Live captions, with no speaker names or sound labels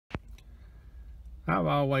I've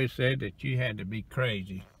always said that you had to be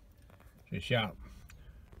crazy to shop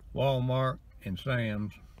Walmart and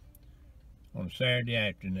Sam's on a Saturday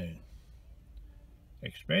afternoon,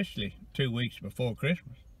 especially 2 weeks before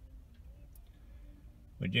Christmas.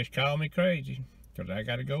 But just call me crazy, because I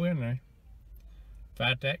got to go in there,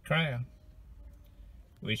 fight that crowd.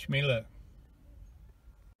 Wish me luck.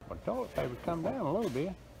 Well, toilet paper come down a little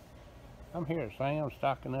bit. I'm here at Sam's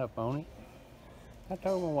stocking up on it. I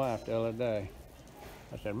told my wife the other day,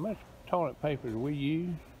 I said, much toilet paper as we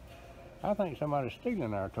use, I think somebody's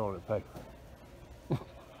stealing our toilet paper.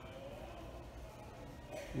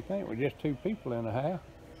 You think with just 2 people in the house,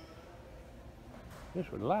 this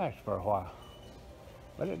would last for a while,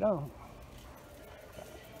 but it don't.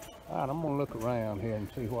 All right, I'm gonna look around here and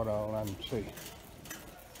see what all I can see.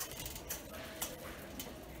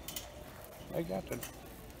 They got the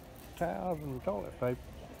towels and toilet paper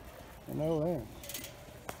and all that.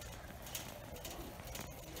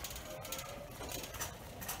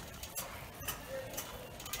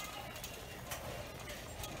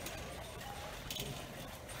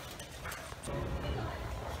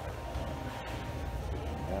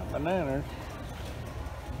 Got bananas.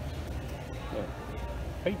 But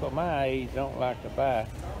people my age don't like to buy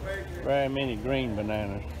very many green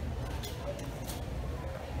bananas.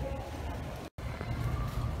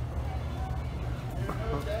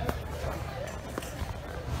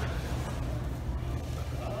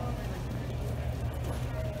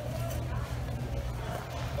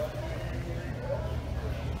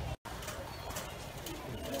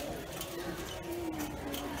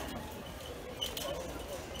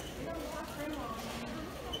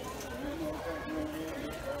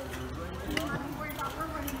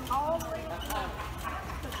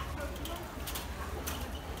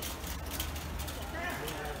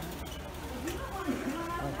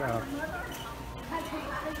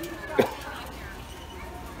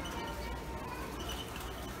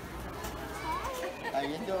 How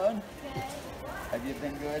you doing? Good. Have you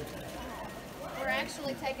been good? We're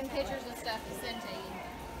actually taking pictures of stuff to send to you.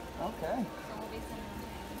 Okay. So we'll be sending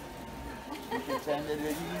them. You can send it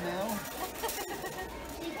an email.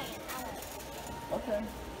 Okay.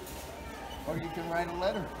 Or you can write a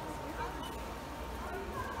letter.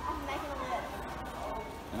 I'm making a list.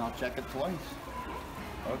 And I'll check it twice.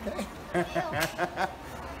 Okay.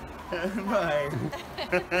 Bye.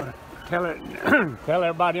 Tell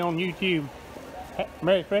everybody on YouTube,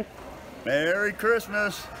 Merry Christmas. Merry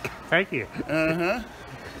Christmas. Thank you. Uh-huh.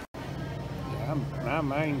 Yeah, I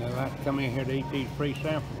mainly like to come in here to eat these free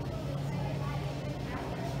samples.